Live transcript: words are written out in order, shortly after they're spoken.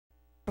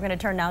We're going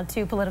to turn now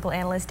to political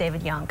analyst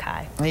David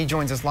Yonki. He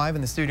joins us live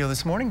in the studio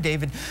this morning.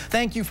 David,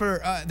 thank you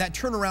for that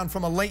turnaround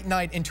from a late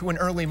night into an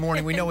early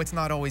morning. We know it's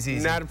not always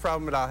easy. Not a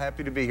problem at all.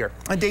 Happy to be here.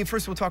 Dave,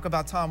 first we'll talk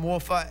about Tom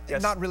Wolf.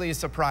 Yes. Not really a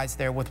surprise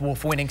there with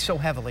Wolf winning so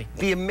heavily.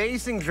 The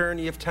amazing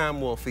journey of Tom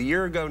Wolf. A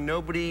year ago,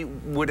 nobody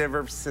would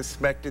ever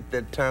suspected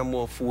that Tom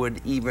Wolf would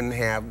even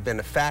have been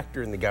a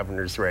factor in the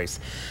governor's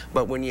race.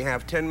 But when you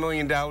have $10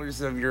 million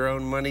of your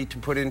own money to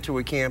put into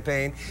a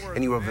campaign,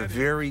 and you have a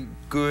very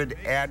good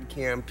ad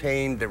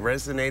campaign that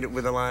resonated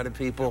with a lot of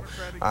people,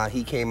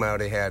 he came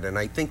out ahead. And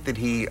I think that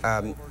he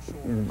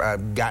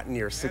got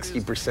near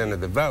 60%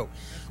 of the vote,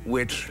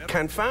 which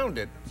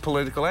confounded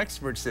political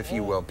experts, if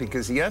you will,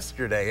 because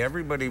yesterday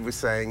everybody was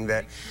saying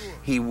that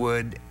he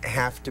would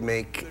have to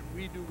make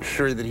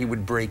sure that he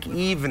would break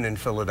even in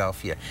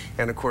Philadelphia.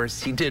 And of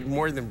course, he did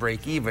more than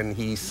break even.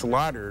 He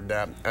slaughtered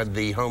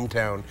the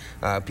hometown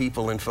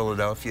people in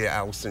Philadelphia,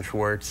 Allison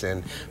Schwartz,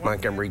 and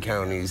Montgomery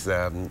County's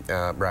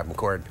Robin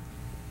Cord.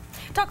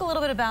 Talk a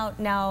little bit about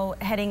now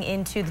heading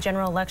into the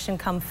general election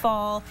come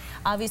fall.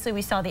 Obviously,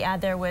 we saw the ad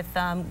there with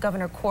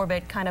Governor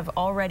Corbett kind of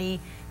already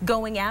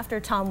going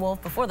after Tom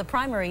Wolf before the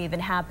primary even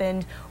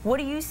happened. What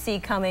do you see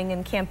coming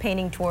and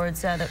campaigning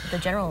towards the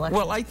general election?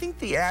 Well, I think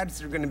the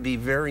ads are going to be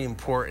very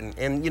important.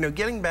 And, you know,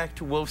 getting back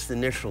to Wolf's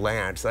initial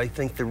ads, I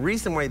think the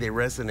reason why they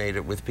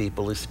resonated with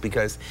people is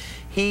because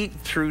he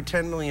threw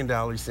 $10 million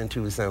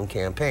into his own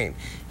campaign.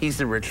 He's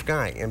a rich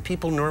guy, and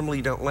people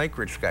normally don't like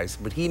rich guys,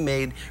 but he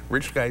made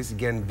rich guys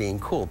again being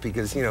cool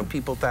because, you know,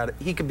 people thought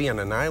he could be on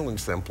an island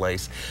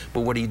someplace,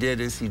 but what he did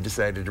is he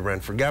decided to run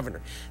for governor.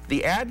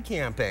 The ad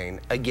campaign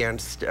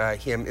against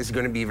him is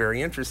going to be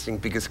very interesting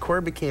because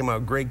Corbett came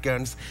out great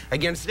guns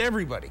against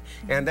everybody,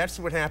 and that's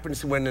what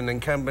happens when an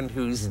incumbent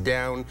who's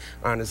down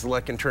on his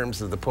luck in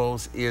terms of the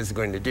polls is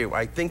going to do.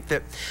 I think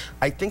that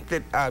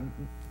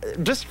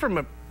just from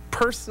a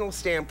personal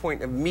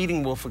standpoint of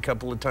meeting Wolf a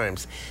couple of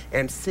times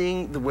and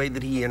seeing the way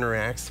that he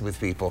interacts with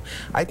people,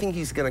 I think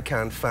he's going to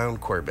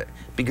confound Corbett,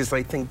 because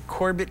I think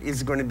Corbett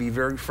is going to be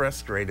very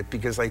frustrated,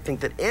 because I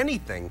think that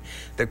anything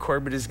that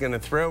Corbett is going to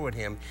throw at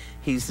him,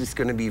 he's just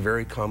going to be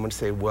very calm and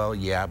say, well,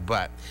 yeah,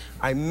 but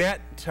I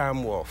met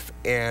Tom Wolf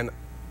and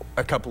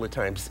a couple of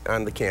times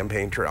on the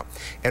campaign trail,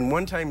 and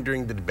one time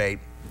during the debate,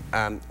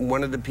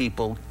 one of the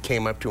people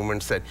came up to him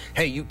and said,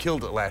 hey, you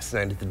killed it last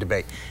night at the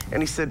debate.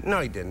 And he said, no,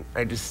 I didn't.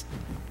 I just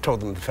told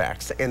them the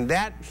facts. And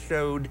that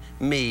showed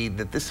me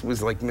that this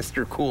was like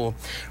Mr. Cool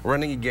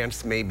running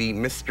against maybe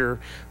Mr.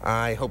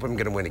 I hope I'm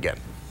going to win again.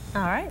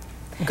 All right.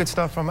 Good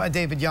stuff from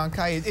David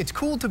Yonki. It's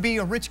cool to be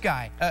a rich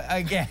guy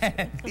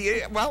again.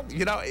 Yeah, well,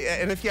 you know,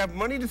 and if you have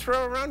money to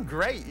throw around,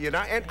 great, you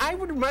know. And I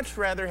would much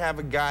rather have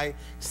a guy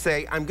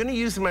say, I'm going to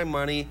use my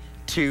money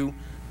to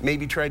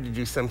maybe try to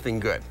do something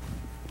good.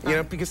 You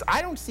know, because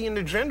I don't see an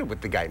agenda with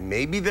the guy.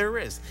 Maybe there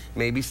is.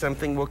 Maybe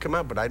something will come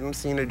up, but I don't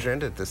see an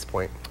agenda at this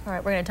point. All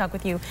right, we're going to talk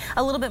with you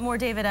a little bit more,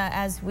 David,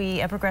 as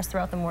we progress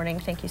throughout the morning.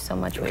 Thank you so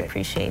much. We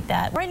appreciate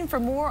that. Right, and for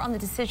more on the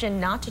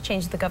decision not to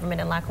change the government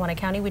in Lackawanna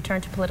County, we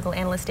turn to political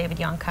analyst David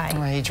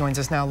Yonki. He joins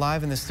us now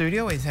live in the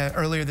studio. He's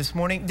earlier this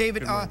morning.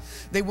 David,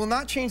 they will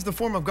not change the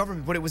form of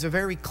government, but it was a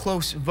very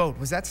close vote.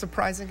 Was that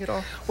surprising at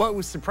all? Well, it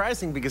was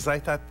surprising because I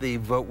thought the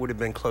vote would have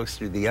been closer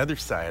to the other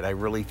side. I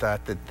really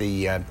thought that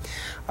the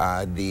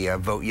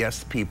vote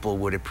yes people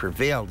would have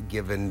prevailed,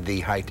 given the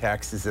high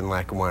taxes in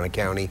Lackawanna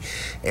County,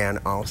 and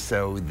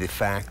also the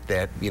fact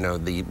that, you know,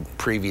 the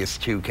previous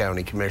two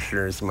county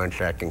commissioners,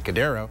 Munchak and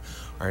Cadero,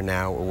 are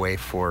now away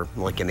for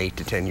like an 8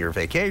 to 10 year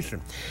vacation.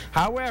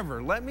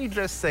 However, let me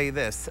just say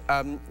this,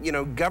 you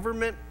know,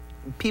 government,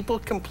 people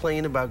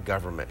complain about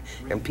government,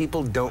 and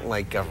people don't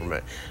like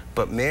government.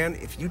 But man,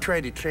 if you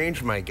try to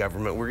change my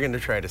government, we're going to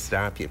try to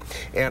stop you.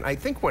 And I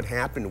think what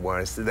happened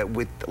was that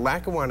with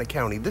Lackawanna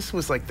County, this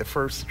was like the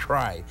first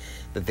try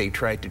that they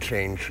tried to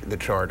change the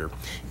charter.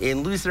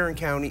 In Luzerne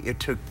County, it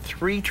took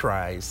 3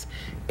 tries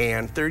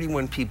and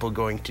 31 people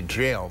going to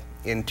jail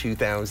in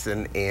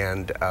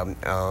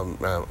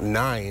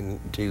 2009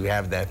 to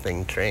have that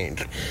thing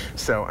changed.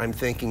 So I'm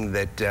thinking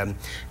that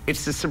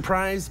it's a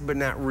surprise, but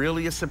not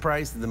really a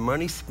surprise. The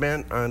money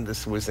spent on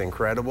this was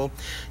incredible.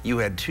 You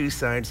had two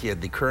sides. You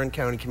had the current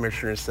county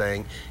commissioners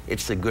saying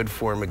it's a good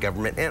form of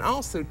government, and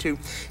also too,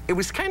 it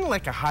was kind of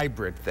like a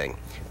hybrid thing,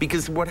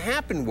 because what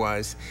happened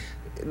was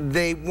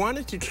they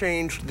wanted to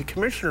change the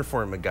commissioner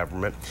form of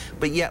government,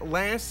 but yet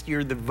last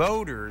year the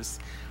voters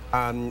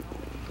kind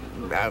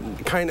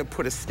of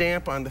put a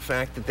stamp on the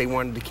fact that they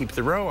wanted to keep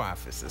the row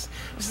offices.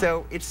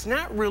 So it's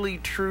not really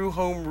true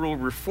home rule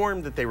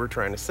reform that they were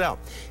trying to sell.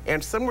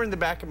 And somewhere in the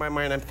back of my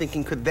mind, I'm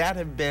thinking, could that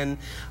have been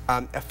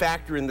a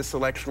factor in this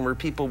election where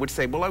people would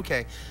say, well,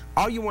 okay,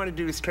 all you want to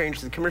do is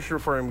change the commissioner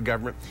form of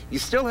government. You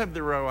still have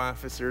the row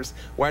officers.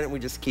 Why don't we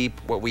just keep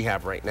what we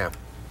have right now?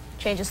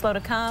 Change is slow to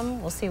come.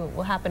 We'll see what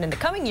will happen in the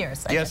coming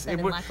years, I guess,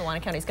 in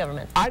Lackawanna County's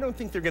government. I don't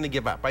think they're going to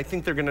give up. I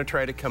think they're going to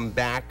try to come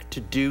back to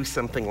do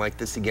something like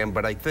this again,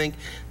 but I think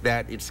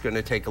that it's going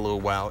to take a little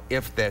while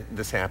if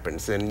this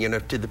happens. And, you know,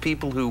 to the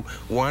people who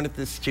wanted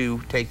this to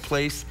take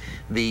place,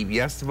 the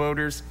yes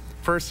voters,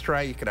 first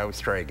try, you could always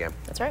try again.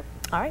 That's right.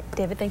 All right,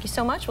 David, thank you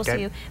so much. We'll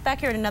see you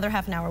back here in another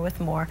half an hour with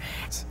more.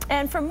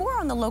 And for more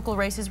on the local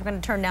races, we're going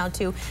to turn now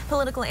to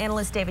political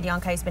analyst David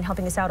Yonki, who's been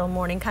helping us out all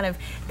morning, kind of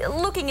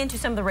looking into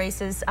some of the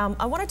races.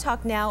 I want to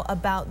talk now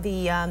about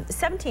the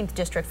 17th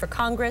district for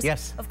Congress.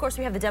 Yes. Of course,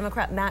 we have the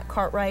Democrat Matt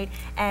Cartwright,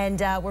 and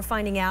we're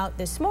finding out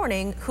this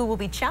morning who will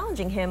be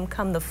challenging him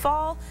come the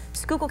fall.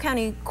 Schuylkill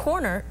County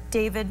Coroner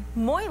David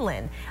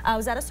Moylan.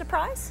 Was that a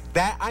surprise?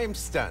 That I am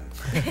stunned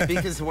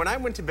because when I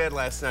went to bed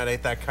last night, I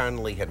thought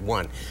Connolly had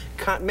won.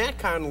 Matt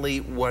Connolly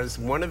was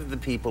one of the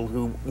people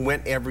who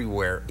went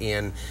everywhere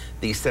in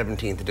the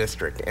 17th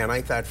district, and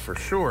I thought for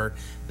sure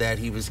that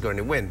he was going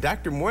to win.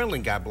 Dr.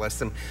 Moylan, God bless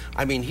him,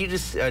 I mean, he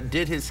just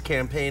did his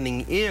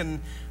campaigning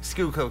in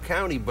Schuylkill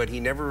County, but he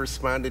never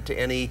responded to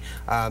any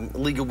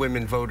League of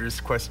Women Voters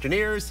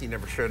questionnaires. He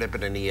never showed up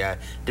at any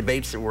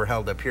debates that were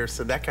held up here,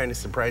 so that kind of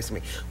surprised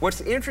me.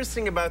 What's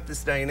interesting about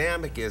this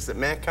dynamic is that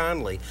Matt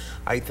Connolly,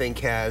 I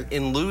think,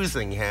 in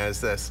losing,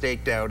 has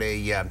staked out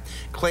a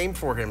claim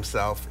for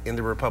himself in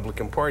the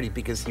Republican Party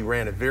because he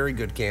ran a very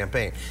good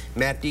campaign.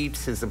 Matt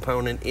Dietz, his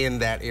opponent in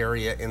that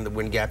area, in the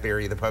Wind Gap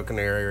area, the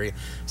Pocono area,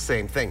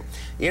 same thing.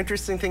 The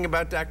interesting thing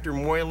about Dr.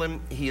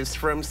 Moylan, he is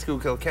from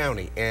Schuylkill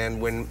County,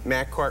 and when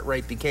Matt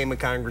Cartwright became a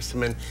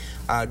congressman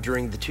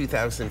during the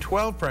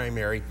 2012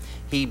 primary,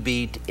 he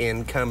beat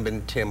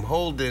incumbent Tim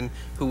Holden,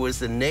 who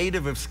was a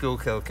native of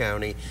Schuylkill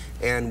County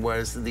and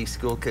was the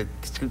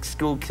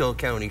Schuylkill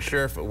County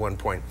sheriff at one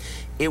point.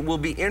 It will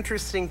be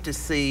interesting to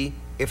see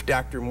if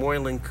Dr.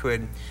 Moylan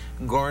could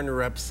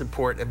garner up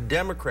support of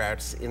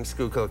Democrats in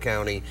Schuylkill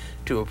County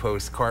to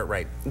oppose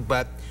Cartwright.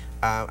 But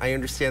I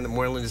understand that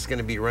Moylan is going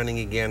to be running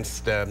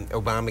against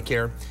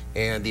Obamacare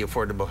and the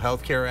Affordable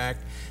Health Care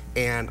Act.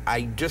 And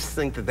I just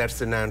think that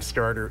that's a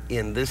non-starter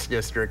in this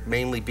district,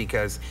 mainly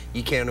because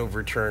you can't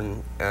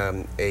overturn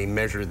a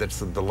measure that's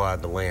the law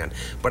of the land.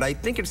 But I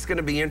think it's going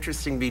to be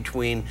interesting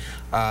between,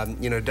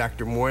 you know,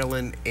 Dr.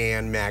 Moylan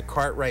and Matt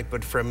Cartwright.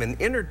 But from an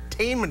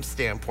entertainment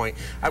standpoint,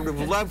 I would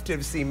have loved to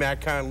have seen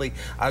Matt Connolly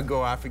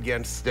go off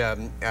against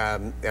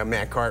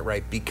Matt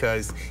Cartwright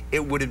because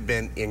it would have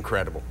been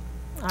incredible.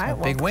 All right,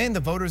 well, big win. The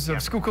voters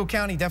of Schuylkill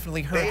County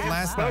definitely heard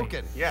last night.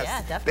 Yes,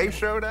 yeah, definitely. They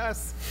showed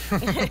us.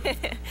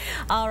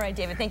 All right,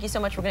 David, thank you so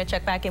much. We're going to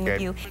check back in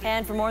with you.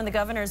 And for more on the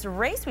governor's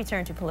race, we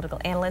turn to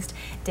political analyst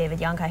David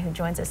Yonki, who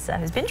joins us,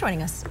 who's been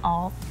joining us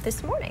all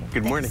this morning.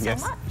 Good morning. Thank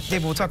you so much.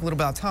 David, we'll talk a little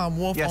about Tom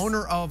Wolf,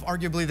 owner of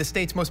arguably the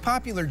state's most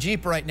popular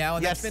Jeep right now,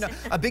 and that's been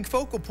a big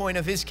focal point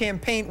of his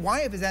campaign.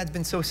 Why have his ads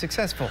been so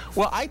successful?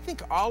 Well, I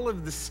think all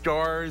of the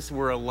stars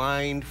were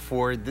aligned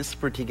for this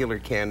particular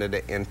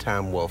candidate and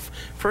Tom Wolf.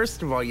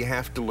 First of all, you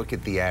have to look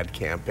at the ad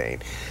campaign.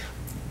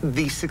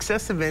 The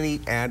success of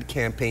any ad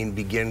campaign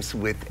begins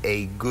with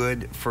a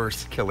good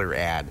first killer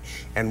ad.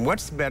 And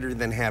what's better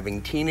than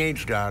having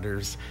teenage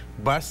daughters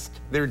bust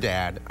their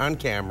dad on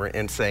camera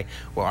and say,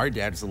 well, our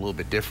dad's a little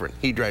bit different.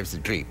 He drives a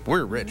Jeep.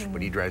 We're rich,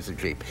 but he drives a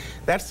Jeep.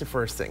 That's the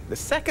first thing. The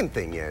second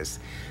thing is,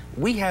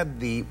 we had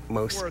the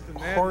most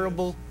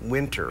horrible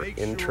winter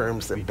in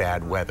terms of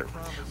bad weather.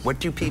 What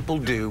do people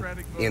do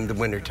in the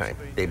wintertime?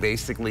 They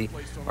basically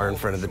are in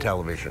front of the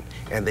television,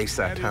 and they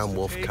saw Tom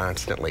Wolf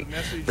constantly.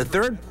 The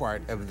third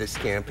part of this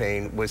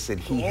campaign was that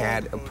he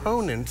had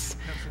opponents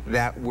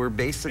that were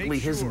basically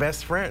his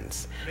best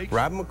friends.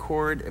 Rob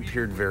McCord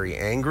appeared very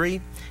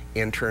angry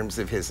in terms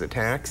of his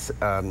attacks.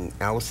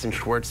 Allison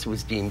Schwartz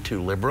was deemed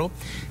too liberal,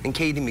 and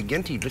Katie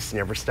McGinty just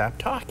never stopped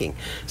talking.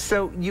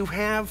 So you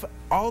have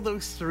all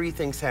those three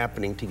things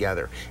happening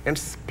together. And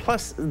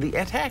plus, the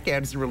attack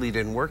ads really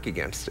didn't work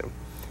against him.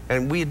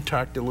 And we had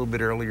talked a little bit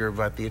earlier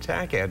about the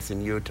attack ads,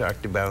 and you had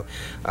talked about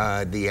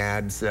the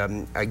ads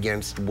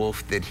against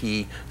Wolf, that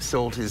he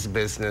sold his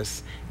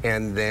business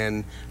and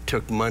then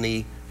took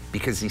money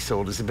because he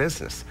sold his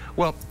business.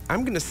 Well,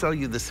 I'm going to sell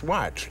you this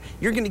watch.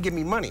 You're going to give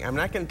me money. I'm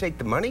not going to take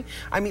the money.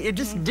 I mean, it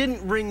just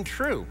didn't ring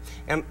true.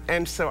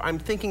 And so I'm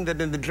thinking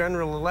that in the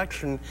general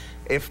election,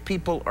 if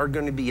people are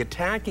going to be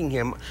attacking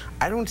him,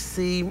 I don't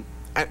see,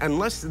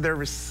 unless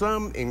there is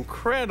some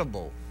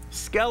incredible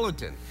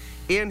skeleton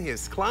in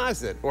his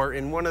closet or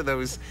in one of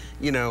those,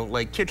 you know,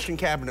 like kitchen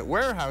cabinet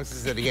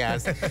warehouses that he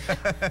has,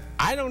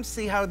 I don't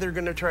see how they're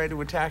going to try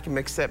to attack him,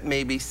 except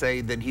maybe say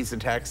that he's a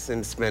tax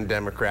and spend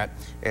Democrat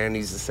and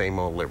he's the same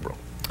old liberal.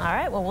 All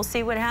right, well, we'll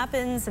see what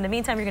happens. In the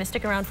meantime, you're going to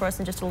stick around for us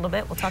in just a little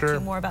bit. We'll talk to you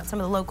more about some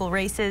of the local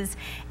races.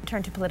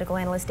 Turn to political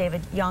analyst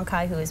David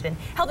Yonki, who has been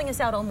helping us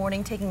out all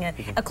morning, taking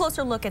a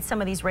closer look at some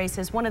of these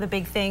races. One of the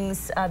big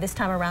things this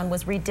time around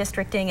was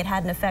redistricting. It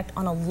had an effect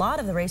on a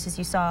lot of the races.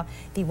 You saw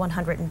the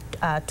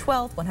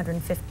 112th,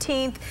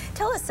 115th.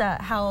 Tell us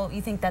how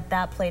you think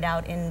that played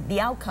out in the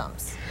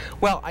outcomes.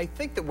 Well, I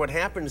think that what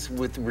happens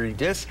with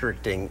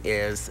redistricting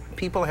is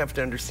people have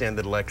to understand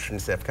that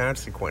elections have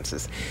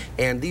consequences.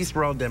 And these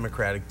were all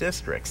Democratic Democratic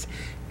districts.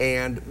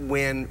 And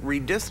when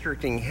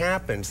redistricting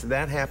happens,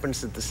 that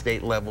happens at the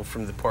state level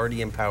from the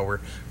party in power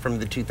from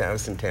the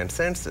 2010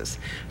 census.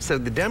 So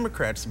the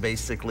Democrats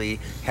basically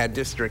had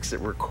districts that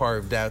were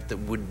carved out that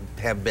would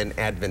have been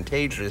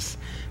advantageous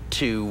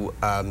to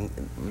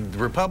the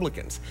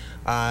Republicans.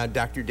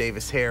 Dr.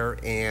 Davis Hare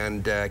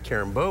and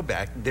Karen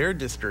Boback, their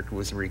district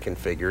was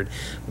reconfigured,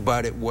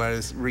 but it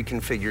was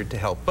reconfigured to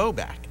help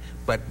Boback.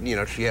 But, you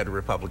know, she had a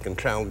Republican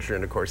challenger,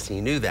 and of course he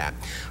knew that.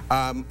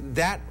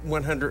 That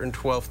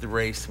 112th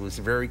race was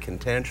very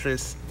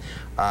contentious.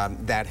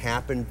 That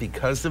happened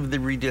because of the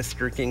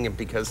redistricting and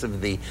because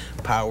of the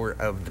power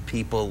of the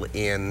people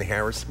in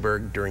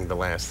Harrisburg during the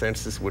last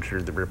census, which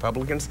are the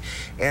Republicans.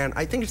 And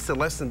I think it's the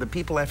lesson that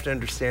people have to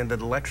understand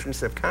that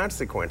elections have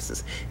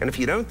consequences. And if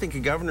you don't think a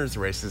governor's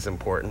race is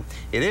important,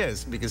 it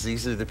is, because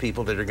these are the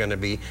people that are going to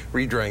be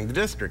redrawing the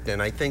district.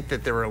 And I think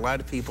that there are a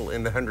lot of people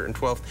in the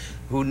 112th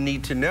who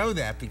need to know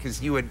that,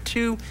 because you had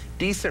two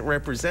decent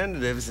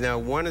representatives. Now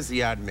one is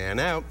the odd man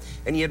out,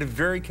 and you had a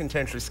very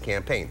contentious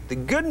campaign. The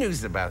good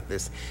news about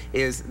this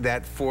is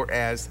that for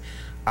as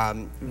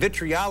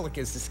vitriolic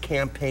as this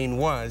campaign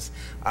was,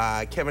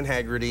 Kevin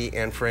Haggerty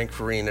and Frank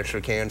Farina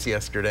shook hands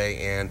yesterday,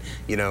 and,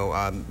 you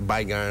know,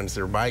 bygones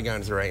are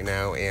bygones right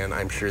now, and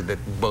I'm sure that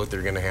both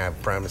are going to have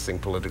promising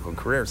political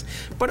careers.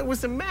 But it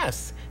was a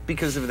mess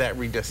because of that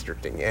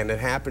redistricting, and it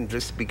happened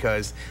just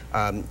because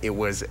it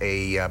was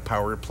a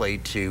power play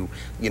to,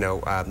 you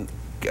know,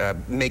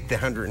 make the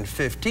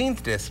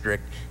 115th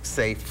district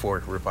safe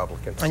for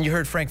Republicans. And you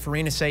heard Frank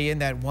Farina say in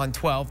that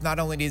 112, not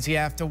only does he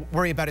have to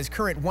worry about his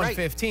current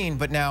 115, right,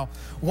 but now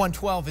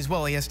 112 as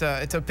well. He has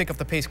to pick up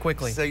the pace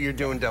quickly. So you're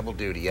doing double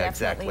duty. Yeah,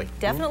 exactly.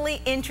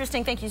 Definitely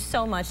interesting. Thank you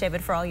so much,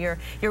 David, for all your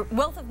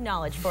wealth of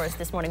knowledge for us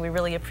this morning. We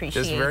really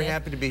appreciate it. Just very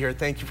happy to be here.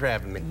 Thank you for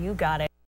having me. You got it.